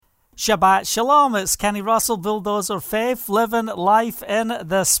Shabbat Shalom, it's Kenny Russell, Bulldozer Faith, living life in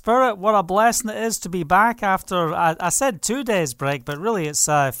the Spirit. What a blessing it is to be back after, I said 2 days break, but really it's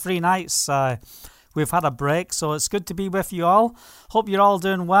 3 nights we've had a break, so it's good to be with you all. Hope you're all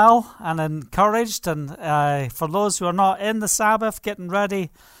doing well and encouraged, and for those who are not in the Sabbath, getting ready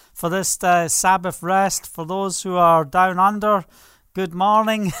for this Sabbath rest. For those who are down under, good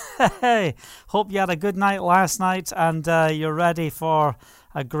morning. Hope you had a good night last night and you're ready for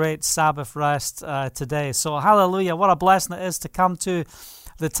a great Sabbath rest today. So hallelujah, what a blessing it is to come to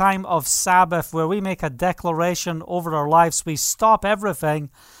the time of Sabbath where we make a declaration over our lives. We stop everything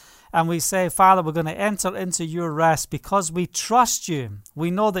and we say, Father, we're going to enter into your rest because we trust you.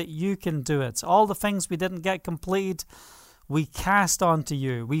 We know that you can do it. All the things we didn't get completed, we cast onto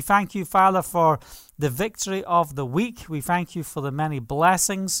you. We thank you, Father, for the victory of the week. We thank you for the many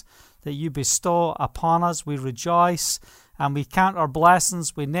blessings that you bestow upon us. We rejoice and we count our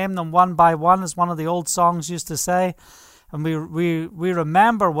blessings. We name them one by one, as one of the old songs used to say. And we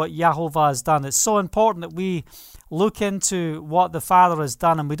remember what Yahovah has done. It's so important that we look into what the Father has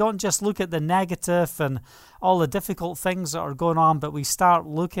done, and we don't just look at the negative and all the difficult things that are going on, but we start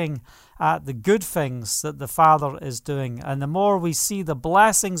looking at the good things that the Father is doing. And the more we see the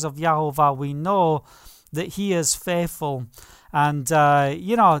blessings of Yahovah, we know that He is faithful. And,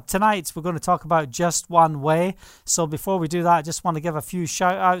 tonight we're going to talk about just one way. So before we do that, I just want to give a few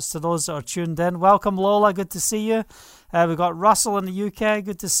shout-outs to those that are tuned in. Welcome, Lola. Good to see you. We've got Russell in the UK.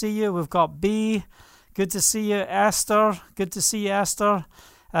 Good to see you. We've got B. Good to see you. Esther. Good to see you, Esther.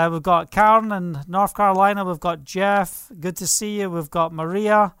 We've got Karen in North Carolina. We've got Jeff. Good to see you. We've got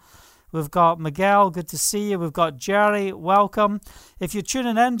Maria. We've got Miguel. Good to see you. We've got Jerry. Welcome. If you're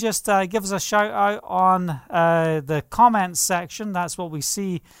tuning in, just give us a shout out on the comments section. That's what we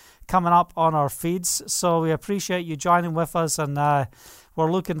see coming up on our feeds. So we appreciate you joining with us, and we're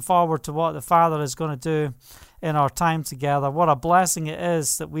looking forward to what the Father is going to do in our time together. What a blessing it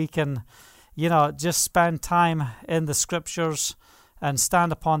is that we can, just spend time in the Scriptures and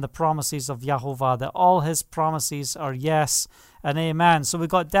stand upon the promises of Yahovah, that all His promises are yes and amen. So we've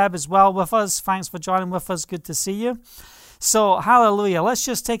got Deb as well with us. Thanks for joining with us. Good to see you. So, hallelujah. Let's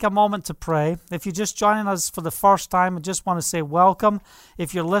just take a moment to pray. If you're just joining us for the first time, I just want to say welcome.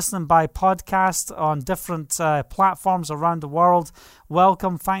 If you're listening by podcast on different platforms around the world,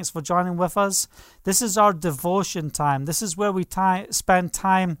 welcome. Thanks for joining with us. This is our devotion time. This is where we spend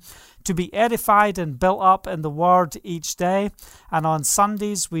time to be edified and built up in the Word each day. And on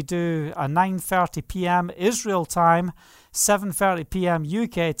Sundays, we do a 9:30 p.m. Israel time, 7:30 p.m.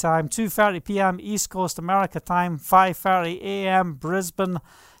 UK time, 2:30 p.m. East Coast America time, 5:30 a.m. Brisbane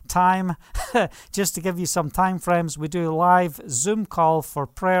time. Just to give you some time frames, we do a live Zoom call for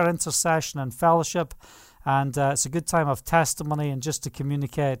prayer, intercession, and fellowship. And it's a good time of testimony and just to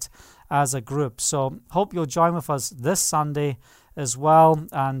communicate as a group. So hope you'll join with us this Sunday as well,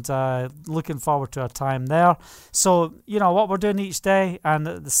 and looking forward to our time there. So, what we're doing each day, and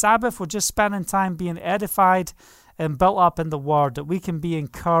the Sabbath, we're just spending time being edified and built up in the Word, that we can be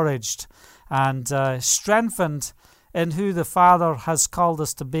encouraged and strengthened in who the Father has called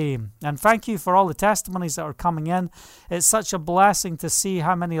us to be. And thank you for all the testimonies that are coming in. It's such a blessing to see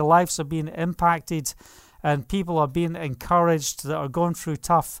how many lives are being impacted and people are being encouraged that are going through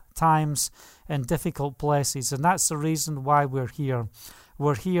tough times in difficult places. And that's the reason why we're here.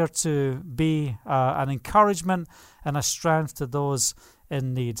 We're here to be an encouragement and a strength to those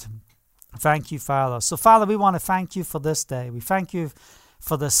in need. Thank you, Father. So, Father, we want to thank you for this day. We thank you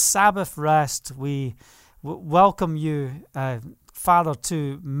for the Sabbath rest. We welcome you, Father,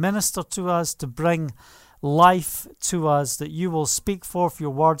 to minister to us, to bring life to us, that you will speak forth your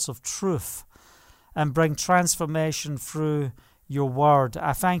words of truth and bring transformation through your word.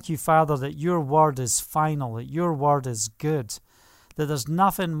 I thank you, Father, that your word is final, that your word is good, that there's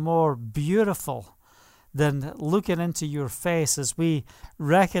nothing more beautiful than looking into your face as we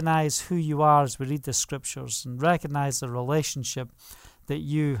recognize who you are as we read the Scriptures and recognize the relationship that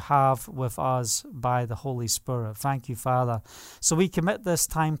you have with us by the Holy Spirit. Thank you, Father. So we commit this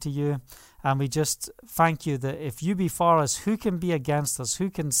time to you, and we just thank you that if you be for us, who can be against us? Who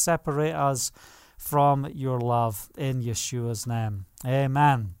can separate us from your love? In Yeshua's name.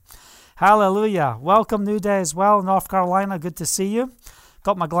 Amen. Hallelujah. Welcome, New Day as well, North Carolina. Good to see you.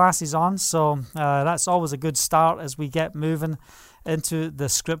 Got my glasses on, so that's always a good start as we get moving into the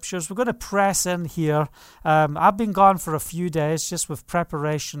Scriptures. We're going to press in here. I've been gone for a few days just with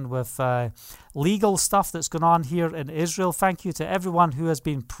preparation with legal stuff that's going on here in Israel. Thank you to everyone who has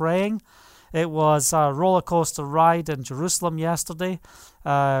been praying. It was a roller coaster ride in Jerusalem yesterday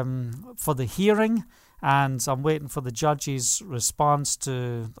for the hearing and I'm waiting for the judge's response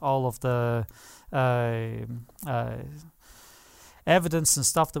to all of the evidence and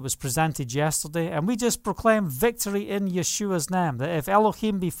stuff that was presented yesterday, and we just proclaim victory in Yeshua's name, that if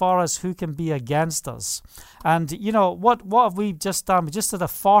Elohim be for us, who can be against us? And what have we just done? We just did a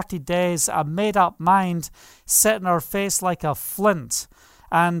 40 days, a made-up mind, setting our face like a flint.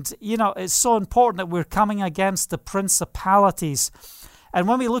 And it's so important that we're coming against the principalities. And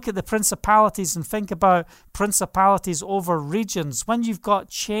when we look at the principalities and think about principalities over regions, when you've got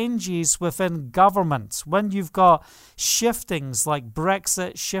changes within government, when you've got shiftings like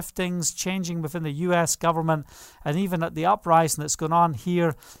Brexit, shiftings changing within the US government, and even at the uprising that's going on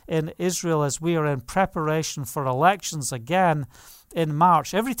here in Israel as we are in preparation for elections again in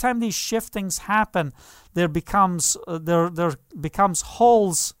March. Every time these shiftings happen, there becomes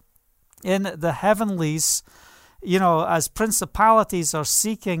holes in the heavenlies, as principalities are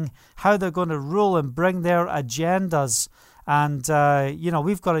seeking how they're going to rule and bring their agendas. And,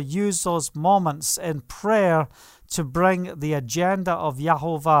 we've got to use those moments in prayer to bring the agenda of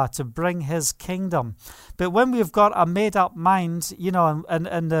Yahovah, to bring his kingdom. But when we've got a made-up mind,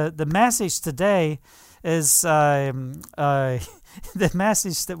 and the message today is... the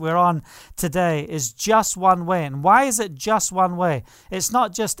message that we're on today is just one way. And why is it just one way? It's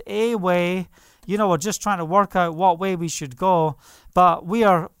not just a way. We're just trying to work out what way we should go, but we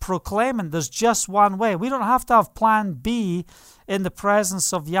are proclaiming there's just one way. We don't have to have plan B in the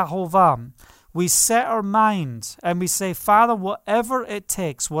presence of Yahovah. We set our mind and we say, Father, whatever it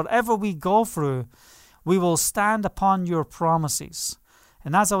takes, whatever we go through, we will stand upon your promises.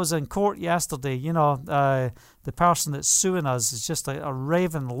 And as I was in court yesterday, the person that's suing us is just a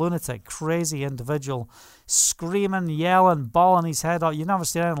raving lunatic, crazy individual, screaming, yelling, bawling his head out. You've never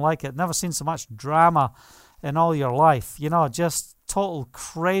seen anything like it. Never seen so much drama in all your life. Just total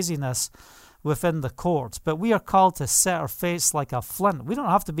craziness within the court. But we are called to set our face like a flint. We don't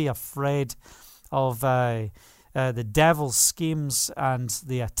have to be afraid of the devil's schemes and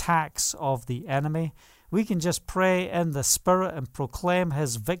the attacks of the enemy. We can just pray in the Spirit and proclaim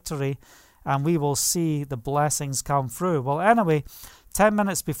his victory, and we will see the blessings come through. Well, anyway, 10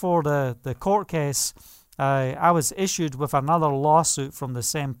 minutes before the court case, I was issued with another lawsuit from the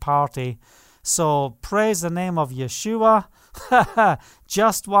same party. So praise the name of Yeshua.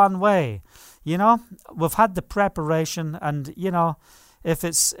 Just one way. We've had the preparation, and, if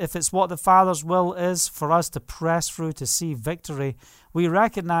it's what the Father's will is for us to press through to see victory, we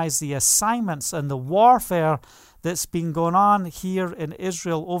recognize the assignments and the warfare that's been going on here in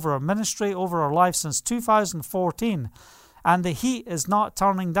Israel over our ministry, over our life since 2014. And the heat is not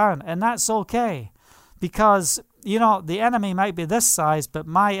turning down. And that's okay. Because, the enemy might be this size, but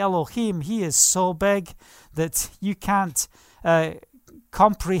my Elohim, he is so big that you can't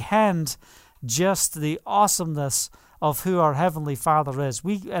comprehend just the awesomeness of who our Heavenly Father is.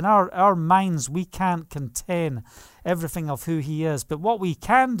 In our minds, we can't contain everything of who he is. But what we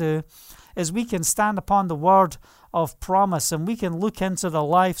can do is we can stand upon the word of promise, and we can look into the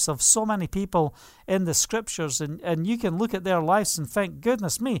lives of so many people in the scriptures, and you can look at their lives and think,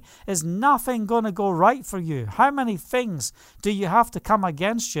 goodness me, is nothing going to go right for you? How many things do you have to come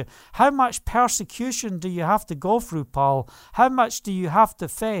against you? How much persecution do you have to go through, Paul? How much do you have to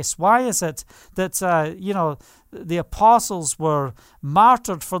face? Why is it that, the apostles were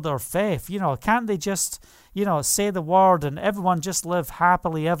martyred for their faith? Can't they just, say the word and everyone just live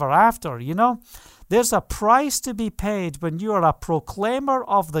happily ever after, There's a price to be paid when you are a proclaimer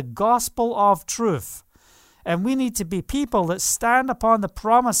of the gospel of truth. And we need to be people that stand upon the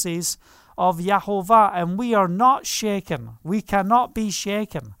promises of Yahovah, and we are not shaken. We cannot be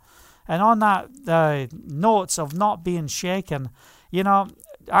shaken. And on that notes of not being shaken,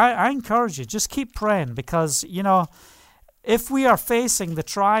 I encourage you, just keep praying, because, if we are facing the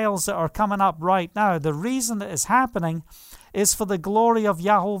trials that are coming up right now, the reason that is happening is for the glory of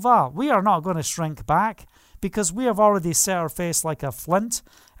Yahovah. We are not going to shrink back, because we have already set our face like a flint,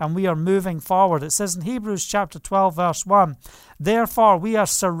 and we are moving forward. It says in Hebrews chapter 12, verse 1, therefore we are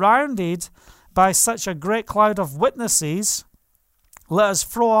surrounded by such a great cloud of witnesses. Let us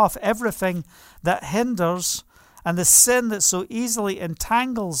throw off everything that hinders and the sin that so easily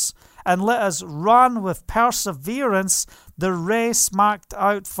entangles, and let us run with perseverance the race marked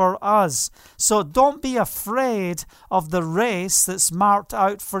out for us. So don't be afraid of the race that's marked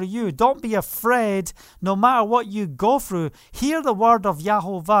out for you. Don't be afraid no matter what you go through. Hear the word of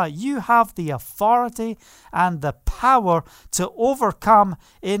Yahovah. You have the authority and the power to overcome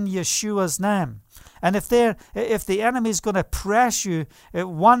in Yeshua's name. And if the enemy is going to press you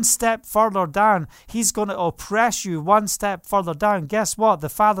one step further down, he's going to oppress you one step further down. Guess what? The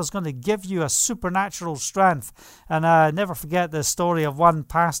Father's going to give you a supernatural strength. And I never forget the story of one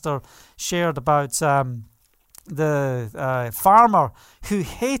pastor shared about the farmer who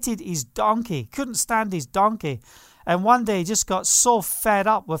hated his donkey, couldn't stand his donkey. And one day he just got so fed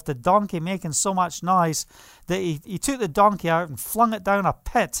up with the donkey making so much noise that he took the donkey out and flung it down a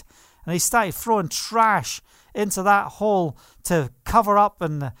pit. And he started throwing trash into that hole to cover up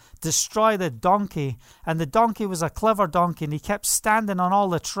and destroy the donkey. And the donkey was a clever donkey, and he kept standing on all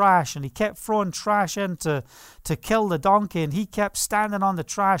the trash, and he kept throwing trash in to kill the donkey, and he kept standing on the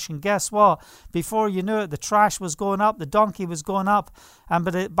trash. And guess what? Before you knew it, the trash was going up, the donkey was going up,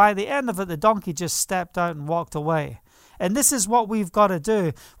 and by the end of it, the donkey just stepped out and walked away. And this is what we've got to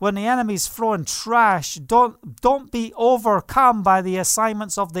do. When the enemy's throwing trash, don't be overcome by the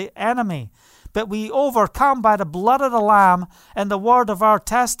assignments of the enemy, but we overcome by the blood of the Lamb and the word of our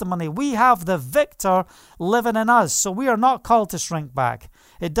testimony. We have the victor living in us, so we are not called to shrink back.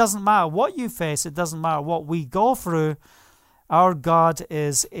 It doesn't matter what you face. It doesn't matter what we go through. Our God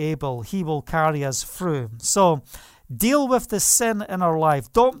is able. He will carry us through. So deal with the sin in our life.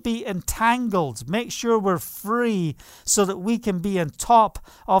 Don't be entangled. Make sure we're free so that we can be on top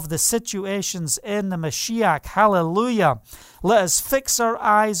of the situations in the Mashiach. Hallelujah. Let us fix our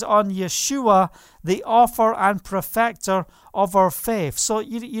eyes on Yeshua, the author and perfecter of our faith. So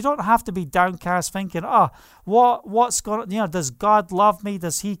you don't have to be downcast thinking, what's going on? Does God love me?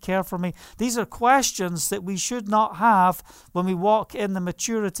 Does he care for me? These are questions that we should not have when we walk in the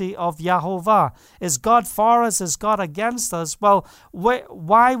maturity of Yahovah. Is God for us? Is God against us? Well,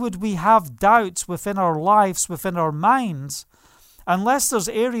 why would we have doubts within our lives, within our minds, unless there's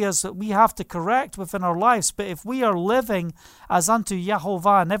areas that we have to correct within our lives? But if we are living as unto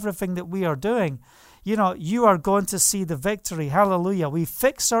Yahovah in everything that we are doing, you are going to see the victory. Hallelujah. We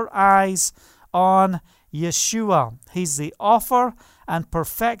fix our eyes on Yeshua. He's the author and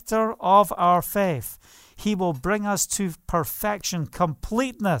perfecter of our faith. He will bring us to perfection,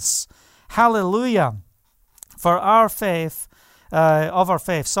 completeness. Hallelujah. For our faith, who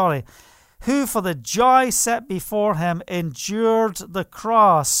for the joy set before him endured the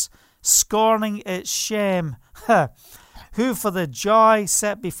cross, scorning its shame. Who for the joy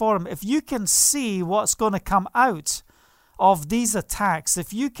set before him. If you can see what's going to come out of these attacks,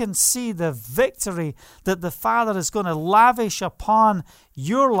 if you can see the victory that the Father is going to lavish upon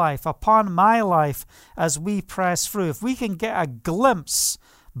your life, upon my life, as we press through, if we can get a glimpse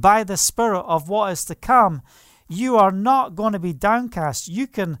by the Spirit of what is to come, you are not going to be downcast. You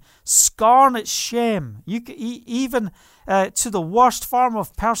can scorn its shame. You can, even to the worst form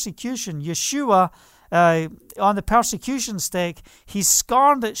of persecution. Yeshua, on the persecution stake, he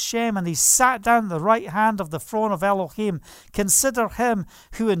scorned its shame, and he sat down at the right hand of the throne of Elohim. Consider him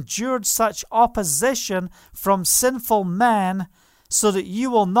who endured such opposition from sinful men, so that you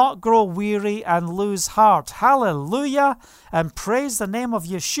will not grow weary and lose heart. Hallelujah, and praise the name of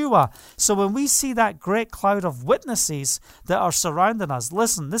Yeshua. So when we see that great cloud of witnesses that are surrounding us,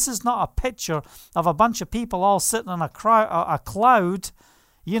 listen, this is not a picture of a bunch of people all sitting on a cloud,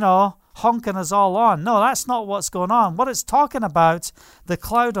 honking us all on. No, that's not what's going on. What it's talking about, the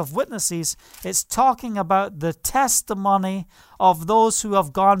cloud of witnesses, it's talking about the testimony of those who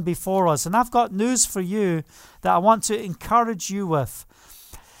have gone before us. And I've got news for you that I want to encourage you with.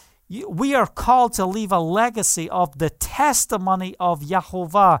 We are called to leave a legacy of the testimony of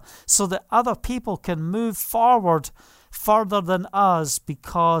Yahovah so that other people can move forward further than us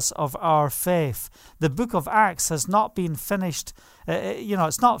because of our faith. The book of Acts has not been finished.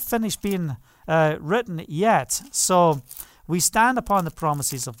 It's not finished being written yet. So we stand upon the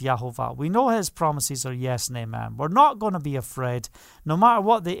promises of Yahovah. We know his promises are yes and amen. We're not going to be afraid, no matter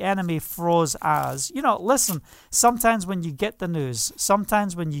what the enemy throws at us. Listen, sometimes when you get the news,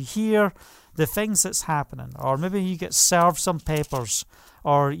 sometimes when you hear the things that's happening, or maybe you get served some papers,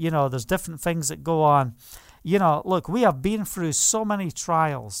 or, there's different things that go on. Look, we have been through so many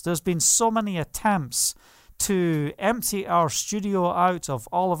trials. There's been so many attempts to empty our studio out of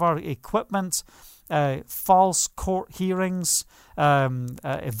all of our equipment, false court hearings,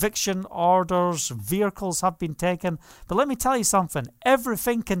 eviction orders, vehicles have been taken. But let me tell you something,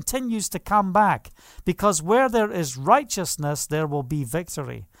 everything continues to come back, because where there is righteousness, there will be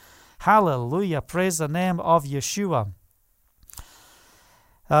victory. Hallelujah, praise the name of Yeshua.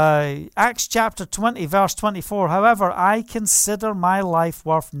 Acts chapter 20, verse 24. However, I consider my life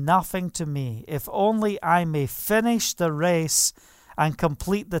worth nothing to me, if only I may finish the race and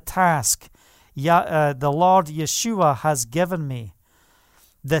complete the task the Lord Yeshua has given me.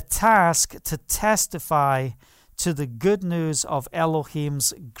 the task to testify to the good news of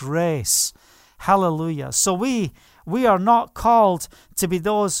Elohim's grace. Hallelujah. So we are not called to be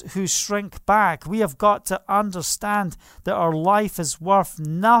those who shrink back. We have got to understand that our life is worth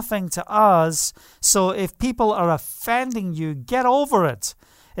nothing to us. So if people are offending you, get over it.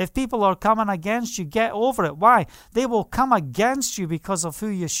 If people are coming against you, get over it. Why? They will come against you because of who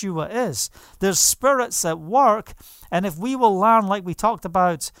Yeshua is. There's spirits at work, and if we will learn, like we talked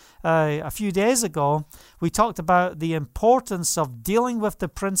about a few days ago, we talked about the importance of dealing with the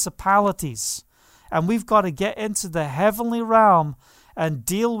principalities. And we've got to get into the heavenly realm and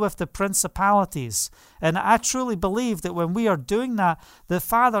deal with the principalities. And I truly believe that when we are doing that, the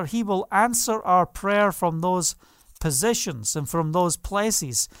Father, He will answer our prayer from those positions and from those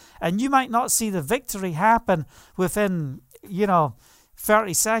places. And you might not see the victory happen within,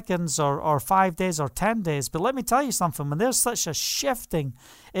 30 seconds or 5 days or 10 days. But let me tell you something. When there's such a shifting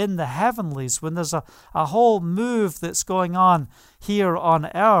in the heavenlies, when there's a whole move that's going on here on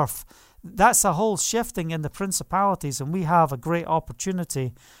earth, that's a whole shifting in the principalities, and we have a great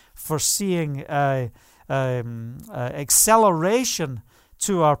opportunity for seeing acceleration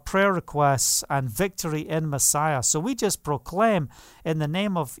to our prayer requests and victory in Messiah. So we just proclaim in the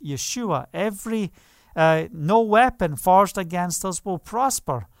name of Yeshua, no weapon forged against us will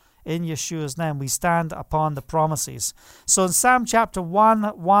prosper. In Yeshua's name, we stand upon the promises. So in Psalm chapter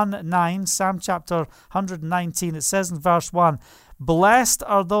 119, Psalm chapter 119, it says in verse 1, "Blessed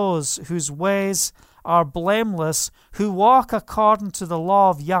are those whose ways are blameless, who walk according to the law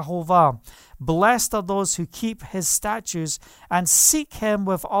of Yahovah. Blessed are those who keep his statutes and seek him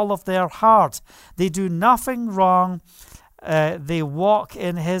with all of their heart. They do nothing wrong. They walk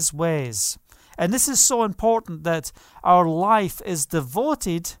in his ways." And this is so important, that our life is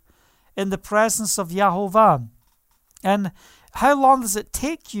devoted in the presence of Yahovah. And how long does it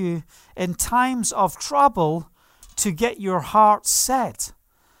take you in times of trouble to get your heart set?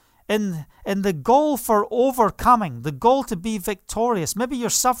 In the goal for overcoming, the goal to be victorious. Maybe you're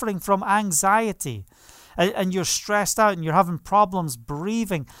suffering from anxiety and you're stressed out and you're having problems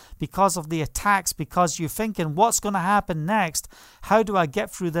breathing because of the attacks, because you're thinking, what's going to happen next? How do I get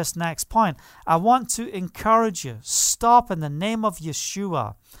through this next point? I want to encourage you, stop in the name of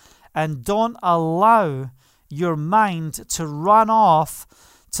Yeshua and don't allow your mind to run off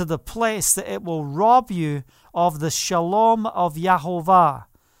to the place that it will rob you of the shalom of Yahovah.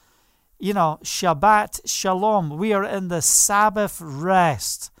 Shabbat Shalom. We are in the Sabbath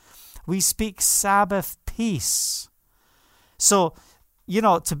rest. We speak Sabbath peace. So,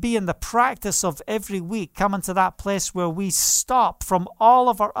 to be in the practice of every week, coming to that place where we stop from all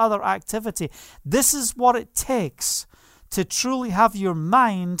of our other activity. This is what it takes to truly have your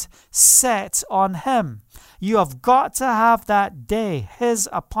mind set on Him. You have got to have that day, His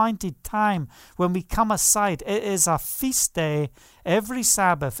appointed time, when we come aside. It is a feast day every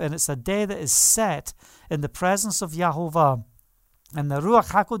Sabbath, and it's a day that is set in the presence of Yahovah. And the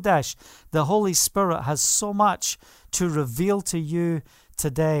Ruach HaKodesh, the Holy Spirit, has so much to reveal to you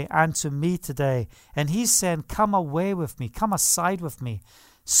today and to me today. And He's saying, come away with me, come aside with me,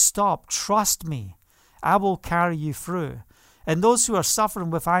 stop, trust me. I will carry you through. And those who are suffering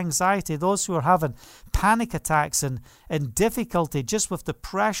with anxiety, those who are having panic attacks and difficulty just with the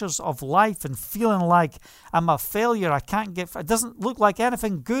pressures of life and feeling like I'm a failure, it doesn't look like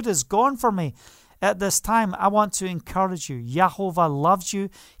anything good is going for me at this time, I want to encourage you. Yahovah loves you,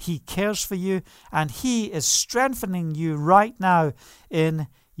 He cares for you, and He is strengthening you right now in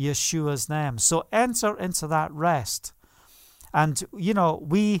Yeshua's name. So enter into that rest. And,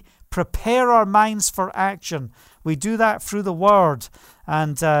 we prepare our minds for action. We do that through the Word.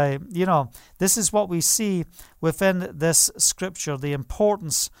 And, this is what we see within this scripture, the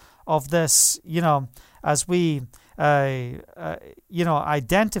importance of this, as we,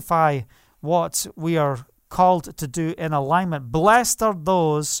 identify what we are called to do in alignment. Blessed are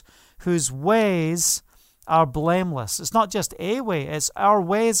those whose ways are blameless. It's not just a way, it's our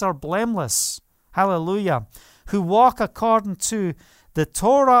ways are blameless. Hallelujah. Who walk according to the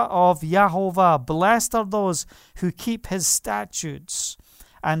Torah of Yahovah. Blessed are those who keep His statutes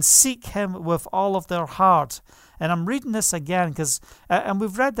and seek Him with all of their heart. And I'm reading this again because, and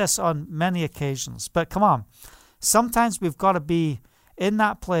we've read this on many occasions, but come on. Sometimes we've got to be in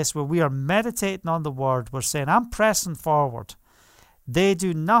that place where we are meditating on the Word. We're saying, I'm pressing forward. They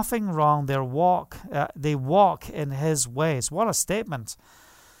do nothing wrong. They walk in His ways. What a statement.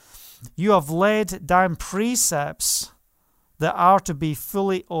 You have laid down precepts that are to be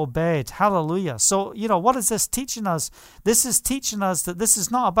fully obeyed. Hallelujah. So, what is this teaching us? This is teaching us that this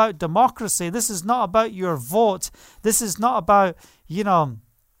is not about democracy. This is not about your vote. This is not about,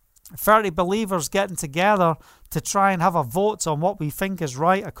 30 believers getting together to try and have a vote on what we think is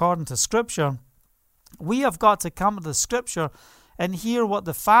right according to Scripture. We have got to come to the Scripture and hear what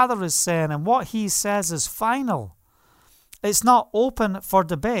the Father is saying, and what He says is final. It's not open for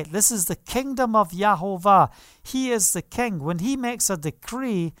debate. This is the kingdom of Yahovah. He is the king. When He makes a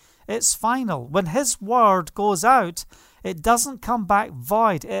decree, it's final. When His word goes out, it doesn't come back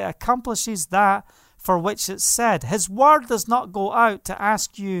void. It accomplishes that for which it's said. His word does not go out to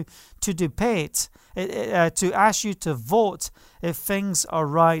ask you to debate, to ask you to vote if things are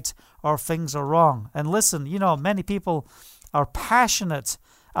right or things are wrong. And listen, many people are passionate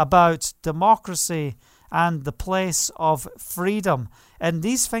about democracy and the place of freedom. And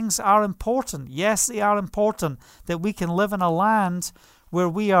these things are important. Yes, they are important, that we can live in a land where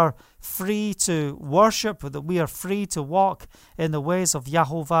we are free to worship, that we are free to walk in the ways of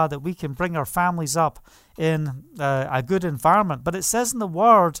Yahovah, that we can bring our families up in a good environment. But it says in the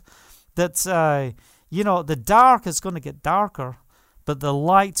Word that, the dark is going to get darker, but the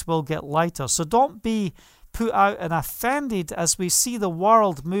light will get lighter. So don't be put out and offended as we see the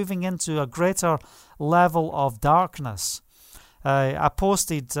world moving into a greater level of darkness. I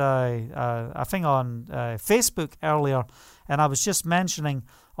posted a thing on Facebook earlier, and I was just mentioning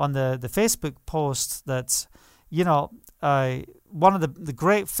on the Facebook post that, one of the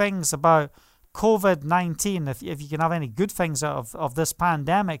great things about COVID-19, if you can have any good things out of this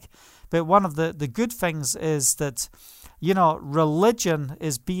pandemic, but one of the good things is that, religion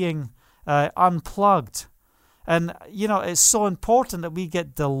is being unplugged. And, it's so important that we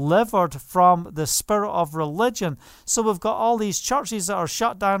get delivered from the spirit of religion. So we've got all these churches that are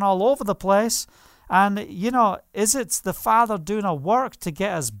shut down all over the place. And, is it the Father doing a work to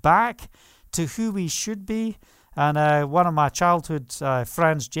get us back to who we should be? And one of my childhood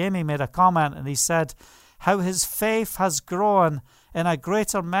friends, Jamie, made a comment, and he said how his faith has grown in a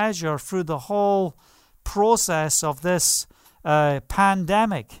greater measure through the whole process of this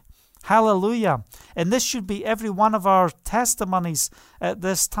pandemic. Hallelujah. And this should be every one of our testimonies at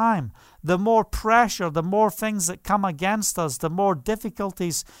this time. The more pressure, the more things that come against us, the more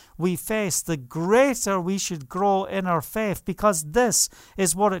difficulties we face, the greater we should grow in our faith, because this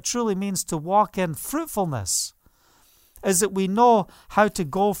is what it truly means to walk in fruitfulness, is that we know how to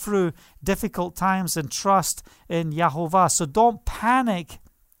go through difficult times and trust in Yahovah. So don't panic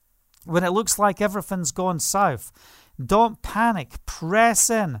when it looks like everything's going south. Don't panic. Press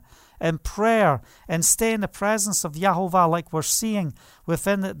in prayer and stay in the presence of Yahovah, like we're seeing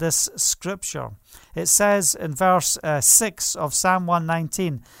within this scripture. It says in verse 6 of Psalm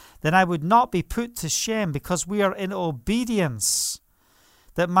 119, "Then I would not be put to shame because we are in obedience,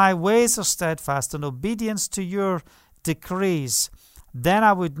 that my ways are steadfast in obedience to your decrees. Then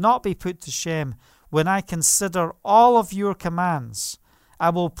I would not be put to shame when I consider all of your commands.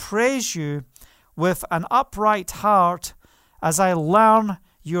 I will praise you with an upright heart as I learn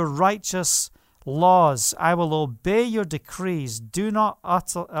your righteous laws. I will obey your decrees. Do not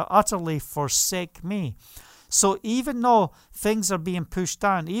utterly forsake me." So even though things are being pushed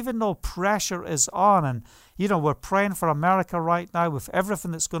down, even though pressure is on, and we're praying for America right now with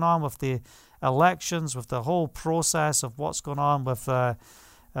everything that's going on with the elections, with the whole process of what's going on with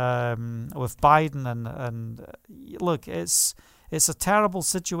Biden, and look, it's a terrible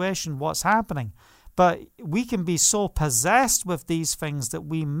situation what's happening. But we can be so possessed with these things that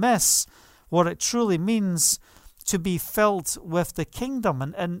we miss what it truly means to be filled with the kingdom.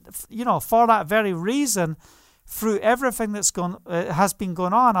 And for that very reason, through everything that's has been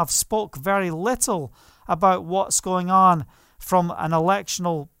going on, I've spoke very little about what's going on from an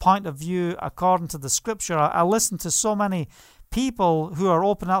electional point of view according to the scripture. I listen to so many people who are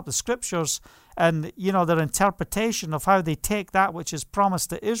opening up the scriptures and, their interpretation of how they take that which is promised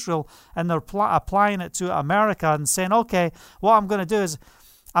to Israel, and they're applying it to America and saying, okay, what I'm going to do is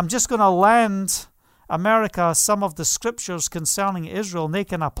I'm just going to lend America some of the scriptures concerning Israel, and they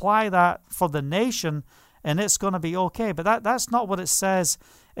can apply that for the nation, and it's going to be okay. But that's not what it says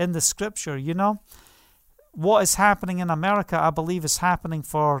in the scripture, What is happening in America, I believe, is happening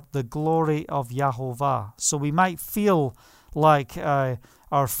for the glory of Yahovah. So we might feel like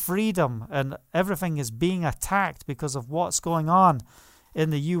our freedom and everything is being attacked because of what's going on in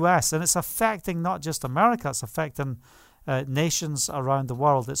the U.S. And it's affecting not just America, it's affecting nations around the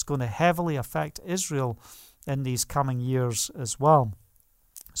world. It's going to heavily affect Israel in these coming years as well.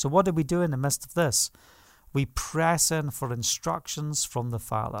 So what do we do in the midst of this? We press in for instructions from the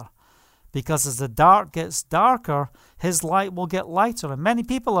Father. Because as the dark gets darker, his light will get lighter. And many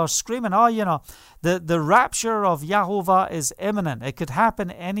people are screaming, the rapture of Yahovah is imminent. It could happen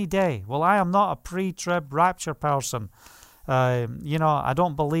any day. Well, I am not a pre-trib rapture person. I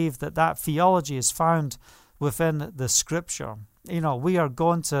don't believe that theology is found within the Scripture. We are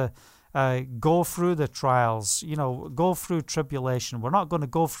going to go through the trials, go through tribulation. We're not going to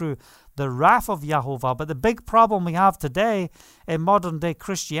go through the wrath of Yahovah. But the big problem we have today in modern day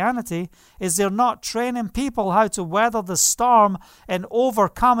Christianity is they're not training people how to weather the storm and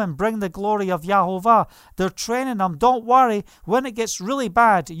overcome and bring the glory of Yahovah. They're training them, don't worry, when it gets really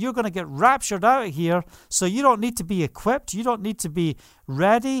bad, you're going to get raptured out of here, so you don't need to be equipped, you don't need to be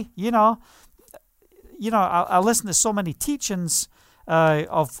ready. I listen to so many teachings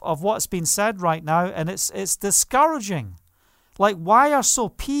of what's been said right now, and it's discouraging. Like, why are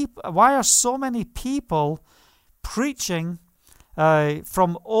so many people preaching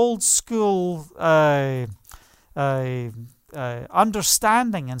from old school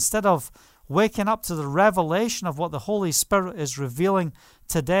understanding instead of waking up to the revelation of what the Holy Spirit is revealing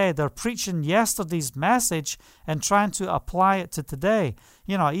today? They're preaching yesterday's message and trying to apply it to today.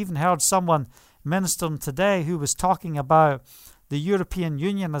 I even heard someone ministering today who was talking about the European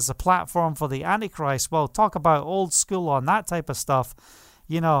Union as a platform for the Antichrist. Well, talk about old school on that type of stuff.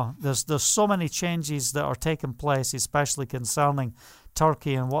 There's so many changes that are taking place, especially concerning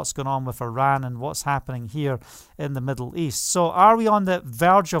Turkey and what's going on with Iran and what's happening here in the Middle East. So are we on the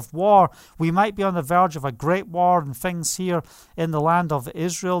verge of war? We might be on the verge of a great war and things here in the land of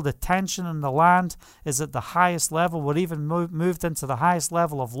Israel. The tension in the land is at the highest level. We're even moved into the highest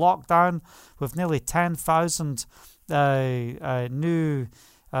level of lockdown with nearly 10,000 new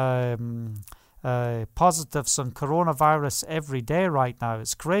positives on coronavirus every day right now.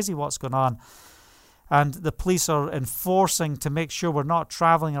 It's crazy what's going on. And the police are enforcing to make sure we're not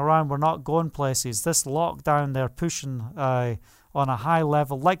traveling around, we're not going places. This lockdown they're pushing on a high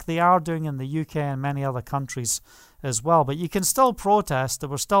level, like they are doing in the UK and many other countries as well. But you can still protest.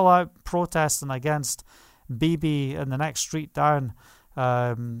 We're still out protesting against Bibi in the next street down,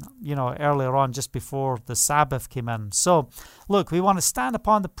 earlier on, just before the Sabbath came in. So, look, we want to stand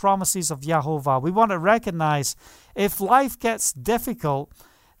upon the promises of Yahovah. We want to recognize if life gets difficult,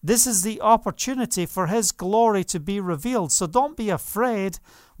 this is the opportunity for His glory to be revealed. So don't be afraid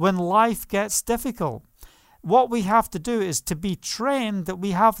when life gets difficult. What we have to do is to be trained that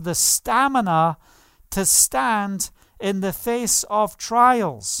we have the stamina to stand in the face of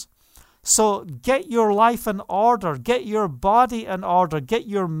trials. So get your life in order, get your body in order, get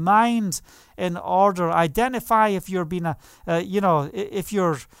your mind in order. Identify if you're being if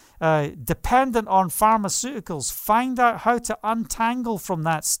you're dependent on pharmaceuticals. Find out how to untangle from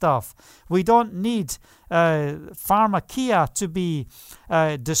that stuff. We don't need pharmakia to be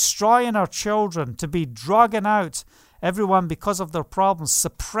destroying our children, to be drugging out everyone because of their problems,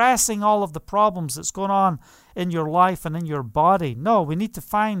 suppressing all of the problems that's going on in your life and in your body. No, we need to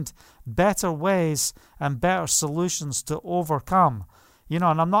find better ways and better solutions to overcome. And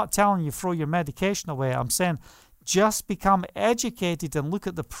I'm not telling you throw your medication away. I'm saying just become educated and look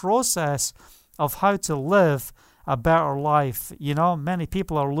at the process of how to live a better life. Many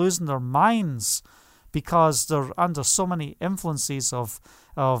people are losing their minds because they're under so many influences of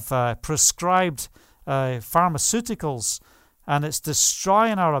prescribed pharmaceuticals, and it's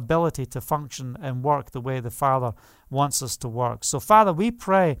destroying our ability to function and work the way the Father wants us to work. So, Father, we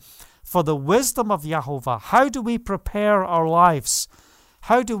pray for the wisdom of Yahovah. How do we prepare our lives?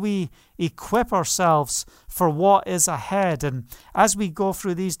 How do we equip ourselves for what is ahead? And as we go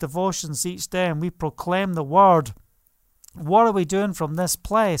through these devotions each day and we proclaim the Word, what are we doing from this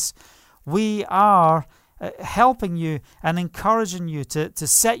place? We are helping you and encouraging you to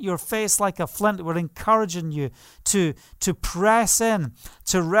set your face like a flint. We're encouraging you to press in,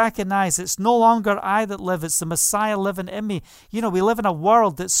 to recognize it's no longer I that live, it's the Messiah living in me. We live in a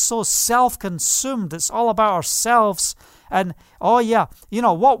world that's so self-consumed. It's all about ourselves. And,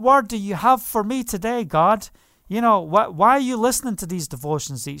 what word do you have for me today, God? Why are you listening to these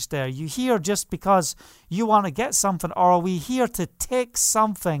devotions each day? Are you here just because you want to get something, or are we here to take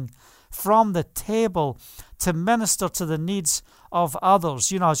something from the table to minister to the needs of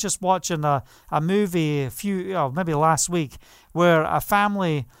others? I was just watching a movie maybe last week, where a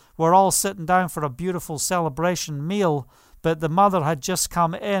family were all sitting down for a beautiful celebration meal, but the mother had just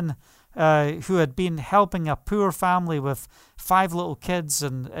come in, who had been helping a poor family with 5 little kids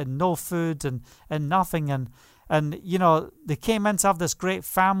and no food and nothing. And they came in to have this great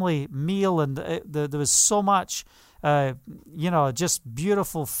family meal, and there was so much just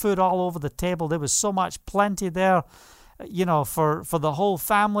beautiful food all over the table. There was so much plenty there, for the whole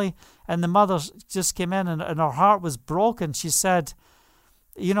family. And the mother just came in, and her heart was broken. She said,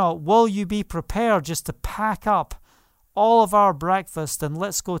 will you be prepared just to pack up all of our breakfast and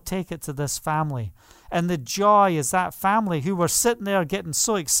let's go take it to this family? and the joy as that family who were sitting there getting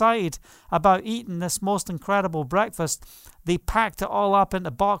so excited about eating this most incredible breakfast, they packed it all up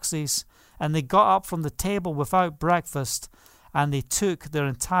into boxes and they got up from the table without breakfast, and they took their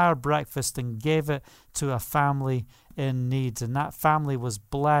entire breakfast and gave it to a family in need. And that family was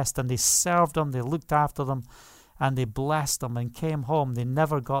blessed, and they served them, they looked after them, and they blessed them and came home. They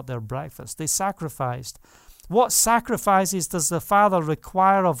never got their breakfast. They sacrificed. What sacrifices does the Father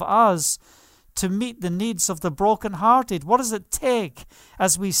require of us to meet the needs of the brokenhearted? What does it take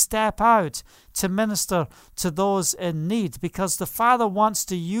as we step out to minister to those in need? Because the Father wants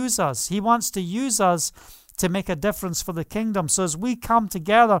to use us. He wants to use us to make a difference for the kingdom. So as we come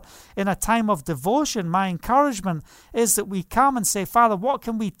together in a time of devotion, my encouragement is that we come and say, Father, what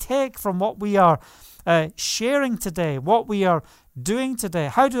can we take from what we are sharing today, what we are doing today?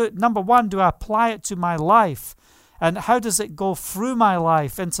 How number one, do I apply it to my life? And how does it go through my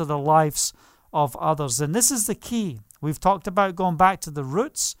life into the lives of others? And this is the key. We've talked about going back to the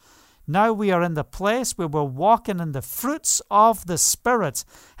roots. Now we are in the place where we're walking in the fruits of the Spirit.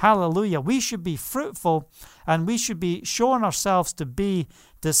 Hallelujah. We should be fruitful, and we should be showing ourselves to be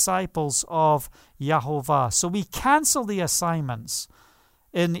disciples of Yahovah. So we cancel the assignments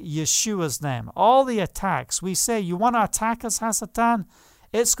in Yeshua's name. All the attacks. We say, you want to attack us, Hasatan?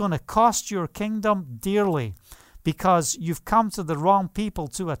 It's going to cost your kingdom dearly, because you've come to the wrong people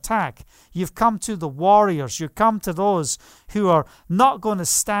to attack. You've come to the warriors. You've come to those who are not going to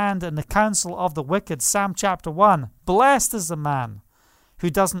stand in the counsel of the wicked. Psalm chapter 1, blessed is the man who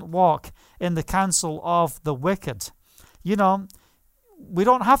doesn't walk in the counsel of the wicked. You know, we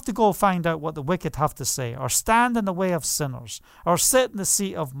don't have to go find out what the wicked have to say, or stand in the way of sinners, or sit in the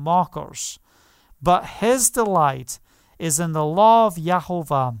seat of mockers. But his delight is in the law of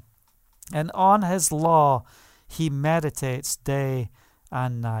Yahovah, and on his law he meditates day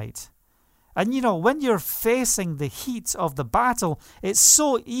and night. And you know, when you're facing the heat of the battle, it's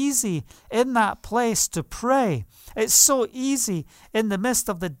so easy in that place to pray. It's so easy in the midst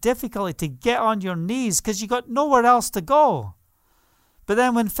of the difficulty to get on your knees because you got nowhere else to go. But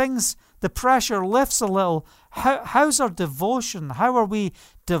then when the pressure lifts a little, how's our devotion? How are we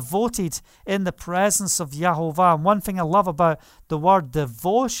devoted in the presence of Yahovah? And one thing I love about the word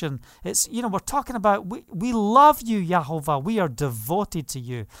devotion, it's, you know, we're talking about, we love you, Yahovah. We are devoted to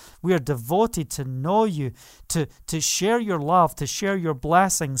you. We are devoted to know you, to share your love, to share your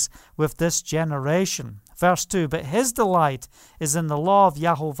blessings with this generation. Verse 2, but his delight is in the law of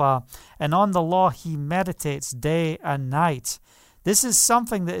Yahovah, and on the law he meditates day and night. This is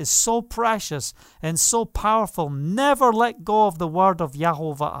something that is so precious and so powerful. Never let go of the word of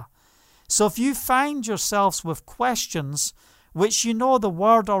Yahovah. So if you find yourselves with questions which you know the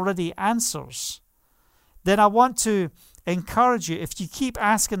word already answers, then I want to encourage you, if you keep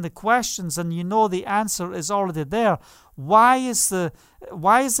asking the questions and you know the answer is already there, why is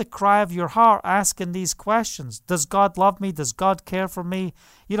the cry of your heart asking these questions? Does God love me? Does God care for me?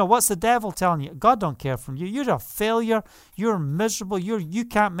 You know, what's the devil telling you? God don't care for you. You're a failure. You're miserable. You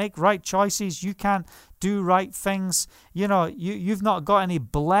can't make right choices. You can't do right things. You know, you've not got any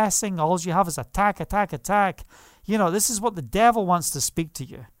blessing. All you have is attack, attack, attack. You know, this is what the devil wants to speak to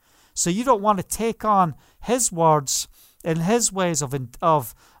you. So you don't want to take on his words and his ways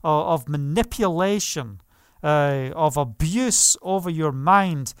of manipulation, of abuse over your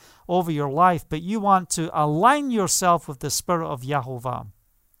mind, over your life, but you want to align yourself with the Spirit of Yahovah.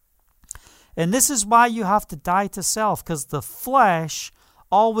 And this is why you have to die to self, because the flesh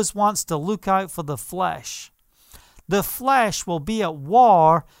always wants to look out for the flesh. The flesh will be at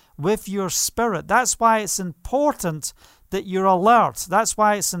war with your spirit. That's why it's important that you're alert. That's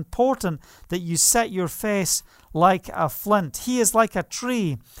why it's important that you set your face like a flint. He is like a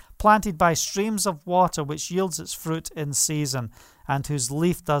tree planted by streams of water, which yields its fruit in season, and whose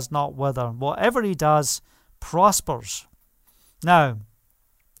leaf does not wither. Whatever he does prospers. Now,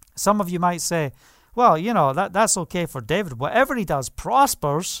 some of you might say, well, you know, that's okay for David. Whatever he does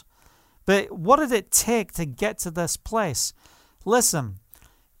prospers. But what did it take to get to this place? Listen,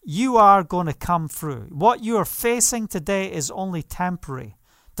 you are going to come through. What you are facing today is only temporary.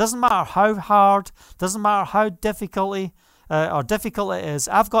 Doesn't matter how hard, doesn't matter how difficult it is.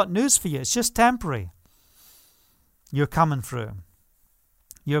 I've got news for you. It's just temporary. You're coming through.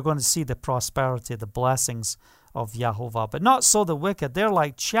 You're going to see the prosperity, the blessings of Yahovah. But not so the wicked. They're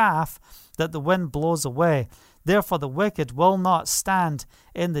like chaff that the wind blows away. Therefore the wicked will not stand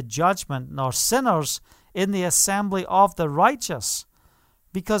in the judgment, nor sinners in the assembly of the righteous.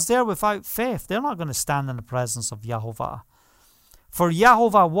 Because they're without faith. They're not going to stand in the presence of Yahovah. For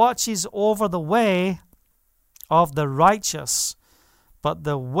Yahovah watches over the way of the righteous, but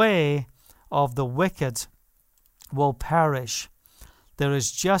the way of the wicked will perish. There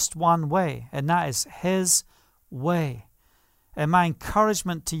is just one way, and that is His way. And my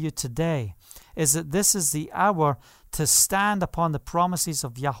encouragement to you today is that this is the hour to stand upon the promises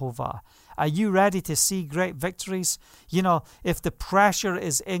of Yahovah. Are you ready to see great victories? You know, if the pressure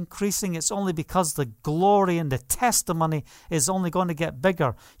is increasing, it's only because the glory and the testimony is only going to get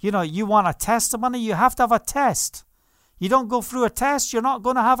bigger. You know, you want a testimony, you have to have a test. You don't go through a test, you're not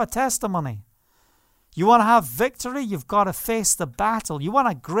going to have a testimony. You want to have victory, you've got to face the battle. You want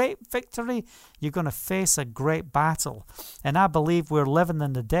a great victory, you're going to face a great battle. And I believe we're living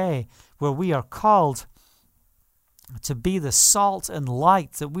in the day where we are called to be the salt and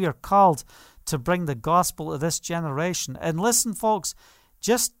light, that we are called to bring the gospel to this generation. And listen, folks,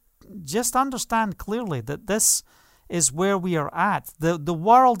 just understand clearly that this is where we are at. The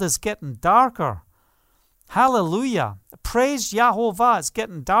world is getting darker. Hallelujah. Praise Yahovah. It's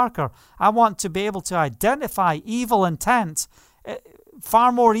getting darker. I want to be able to identify evil intent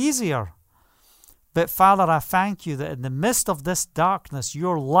far more easier. But Father, I thank you that in the midst of this darkness,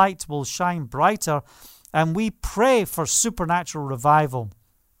 your light will shine brighter. And we pray for supernatural revival,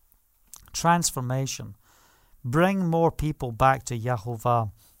 transformation. Bring more people back to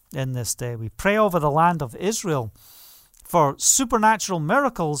Yahovah in this day. We pray over the land of Israel for supernatural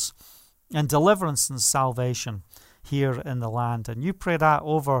miracles and deliverance and salvation here in the land. And you pray that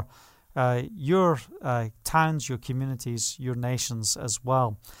over your towns, your communities, your nations as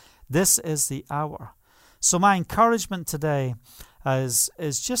well. This is the hour. So my encouragement today is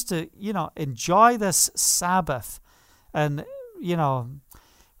just to, enjoy this Sabbath. And,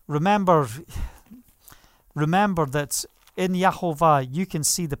 remember that in Yahovah you can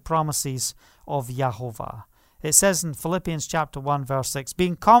see the promises of Yahovah. It says in Philippians chapter 1, verse 6,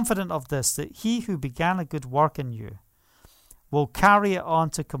 being confident of this, that he who began a good work in you will carry it on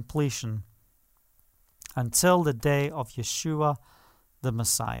to completion until the day of Yeshua the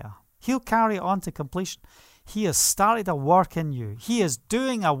Messiah. He'll carry it on to completion. He has started a work in you. He is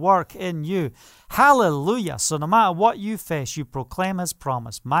doing a work in you. Hallelujah. So no matter what you face, you proclaim His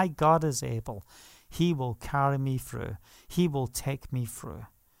promise. My God is able. He will carry me through. He will take me through.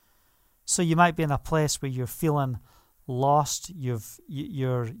 So you might be in a place where you're feeling lost. You've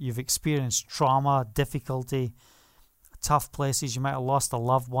experienced trauma, difficulty, tough places. You might have lost a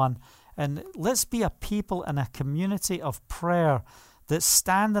loved one. And let's be a people and a community of prayer that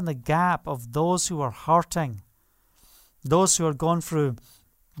stand in the gap of those who are hurting, those who are going through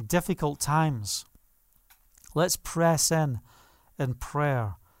difficult times. Let's press in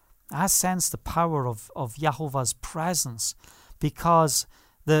prayer. I sense the power of Yahovah's presence because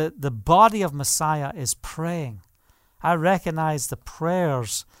the body of Messiah is praying. I recognize the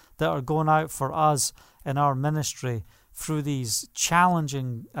prayers that are going out for us in our ministry through these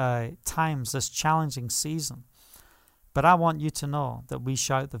challenging times, this challenging season. But I want you to know that we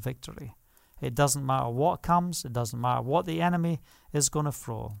shout the victory. It doesn't matter what comes. It doesn't matter what the enemy is going to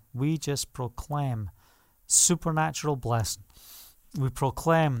throw. We just proclaim supernatural blessing. We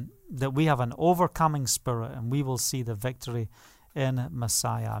proclaim that we have an overcoming spirit and we will see the victory in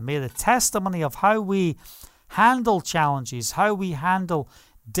Messiah. May the testimony of how we handle challenges, how we handle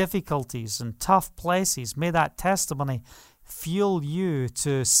difficulties and tough places, may that testimony fuel you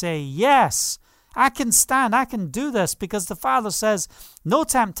to say, yes, I can stand, I can do this, because the Father says, no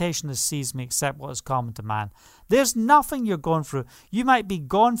temptation has seized me except what is common to man. There's nothing you're going through. You might be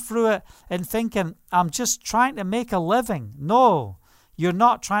going through it and thinking, I'm just trying to make a living. No, you're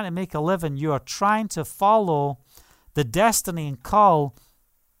not trying to make a living. You are trying to follow the destiny and call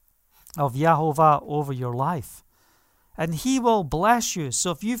of Yahovah over your life. And He will bless you.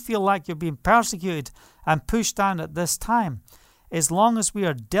 So if you feel like you're being persecuted and pushed down at this time, as long as we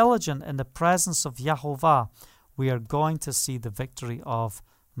are diligent in the presence of Yahovah, we are going to see the victory of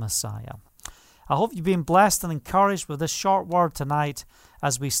Messiah. I hope you've been blessed and encouraged with this short word tonight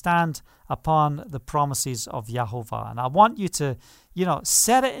as we stand upon the promises of Yahovah. And I want you to,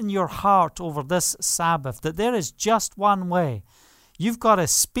 set it in your heart over this Sabbath that there is just one way. You've got to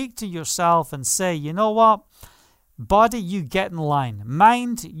speak to yourself and say, you know what? Body, you get in line.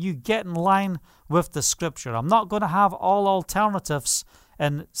 Mind, you get in line with the Scripture. I'm not going to have all alternatives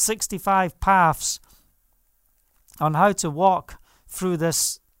and 65 paths on how to walk through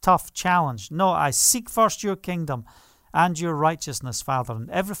this tough challenge. No, I seek first your kingdom and your righteousness, Father, and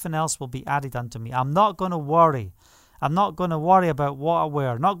everything else will be added unto me. I'm not going to worry. I'm not going to worry about what I wear.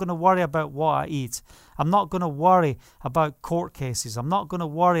 I'm not going to worry about what I eat. I'm not going to worry about court cases. I'm not going to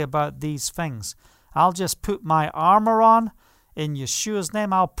worry about these things. I'll just put my armor on. In Yeshua's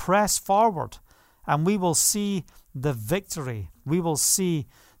name, I'll press forward. And we will see the victory. We will see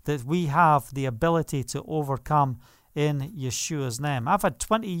that we have the ability to overcome in Yeshua's name. I've had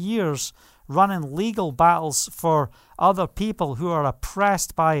 20 years running legal battles for other people who are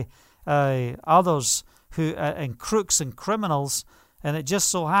oppressed by others who and crooks and criminals, and it just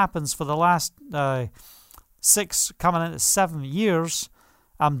so happens for the last 6 coming into 7 years,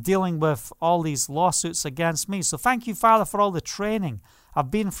 I'm dealing with all these lawsuits against me. So thank you, Father, for all the training I've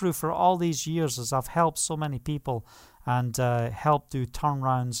been through for all these years as I've helped so many people and helped do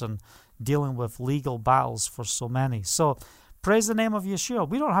turnarounds and dealing with legal battles for so many. So praise the name of Yeshua.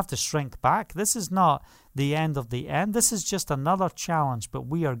 We don't have to shrink back. This is not the end of the end. This is just another challenge, but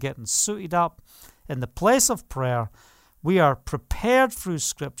we are getting suited up in the place of prayer. We are prepared through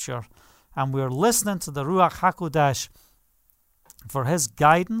Scripture, and we are listening to the Ruach HaKodesh for His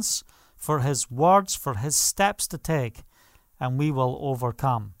guidance, for His words, for His steps to take, and we will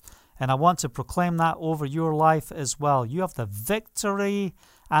overcome. And I want to proclaim that over your life as well. You have the victory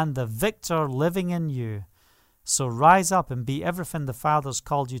and the victor living in you. So rise up and be everything the Father's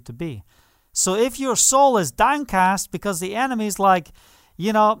called you to be. So if your soul is downcast because the enemy's like,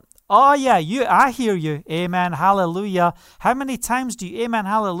 oh yeah, I hear you, amen, hallelujah. How many times do you amen,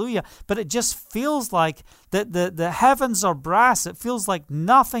 hallelujah? But it just feels like that the heavens are brass. It feels like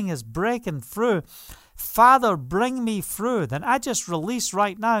nothing is breaking through. Father, bring me through. Then I just release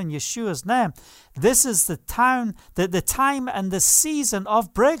right now in Yeshua's name. This is the time and the season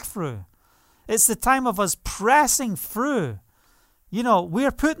of breakthrough. It's the time of us pressing through.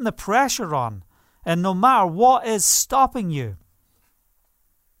 We're putting the pressure on. And no matter what is stopping you,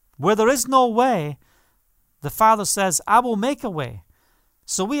 where there is no way, the Father says, I will make a way.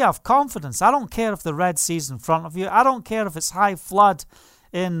 So we have confidence. I don't care if the Red Sea's in front of you. I don't care if it's high flood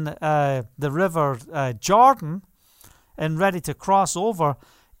in the river Jordan and ready to cross over.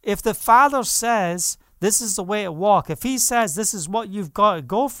 If the Father says this is the way to walk, if He says this is what you've got to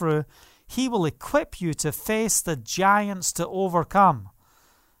go through, He will equip you to face the giants to overcome.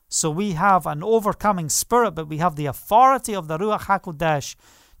 So we have an overcoming spirit, but we have the authority of the Ruach HaKodesh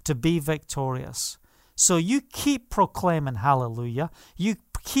to be victorious. So you keep proclaiming hallelujah. You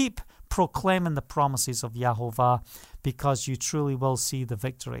keep proclaiming the promises of Yahovah, because you truly will see the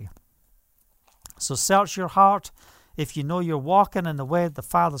victory. So search your heart. If you know you're walking in the way the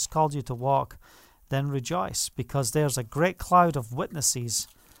Father's called you to walk, then rejoice, because there's a great cloud of witnesses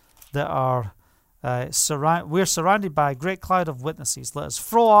that are we're surrounded by a great cloud of witnesses. Let us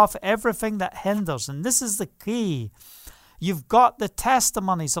throw off everything that hinders. And this is the key. You've got the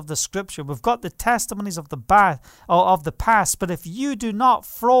testimonies of the Scripture. We've got the testimonies of the past. But if you do not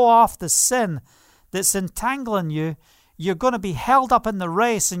throw off the sin that's entangling you, you're going to be held up in the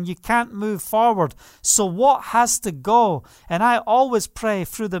race and you can't move forward. So what has to go? And I always pray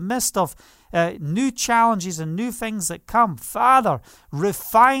through the midst of new challenges and new things that come, Father,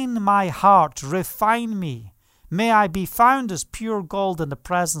 refine my heart, refine me. May I be found as pure gold in the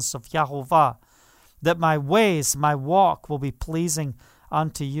presence of Yahovah, that my ways, my walk will be pleasing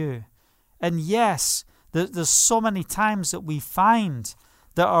unto you. And yes, there's so many times that we find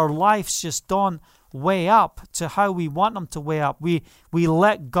that our lives just don't weigh up to how we want them to weigh up. We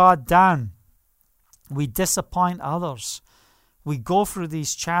let God down. We disappoint others. We go through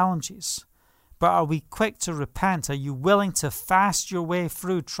these challenges. But are we quick to repent? Are you willing to fast your way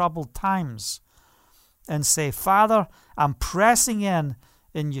through troubled times and say, Father, I'm pressing in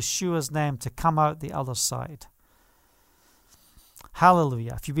Yeshua's name to come out the other side?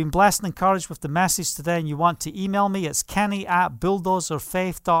 Hallelujah. If you've been blessed and encouraged with the message today and you want to email me, it's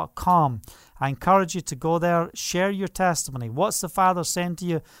kenny@bulldozerfaith.com. I encourage you to go there, share your testimony. What's the Father saying to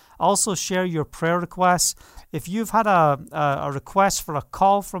you? Also share your prayer requests. If you've had a request for a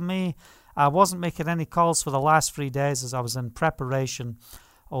call from me, I wasn't making any calls for the last 3 days as I was in preparation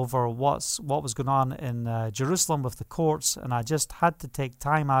over what was going on in Jerusalem with the courts, and I just had to take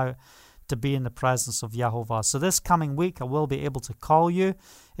time out to be in the presence of Yahovah. So this coming week, I will be able to call you.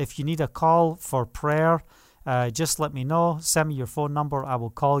 If you need a call for prayer, just let me know. Send me your phone number. I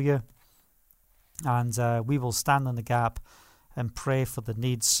will call you, and we will stand in the gap and pray for the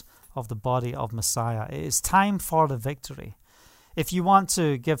needs of the body of Messiah. It is time for the victory. If you want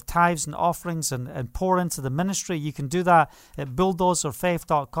to give tithes and offerings and pour into the ministry, you can do that at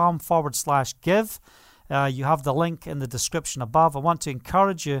bulldozerfaith.com/give. You have the link in the description above. I want to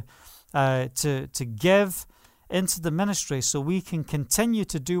encourage you to give into the ministry so we can continue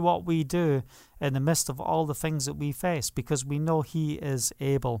to do what we do in the midst of all the things that we face, because we know He is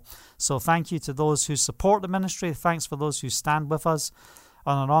able. So thank you to those who support the ministry. Thanks for those who stand with us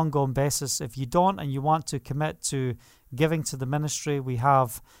on an ongoing basis. If you don't and you want to commit to giving to the ministry, we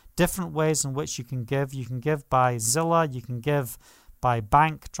have different ways in which you can give. You can give by Zilla, you can give by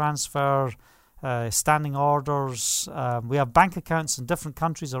bank transfer, standing orders. We have bank accounts in different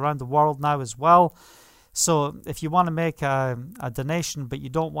countries around the world now as well. So if you want to make a donation but you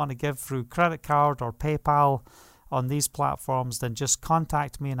don't want to give through credit card or PayPal on these platforms, then just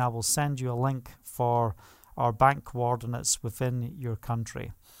contact me and I will send you a link for our bank coordinates within your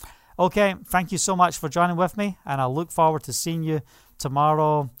country. Okay, thank you so much for joining with me, and I look forward to seeing you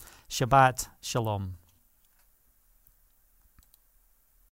tomorrow. Shabbat Shalom.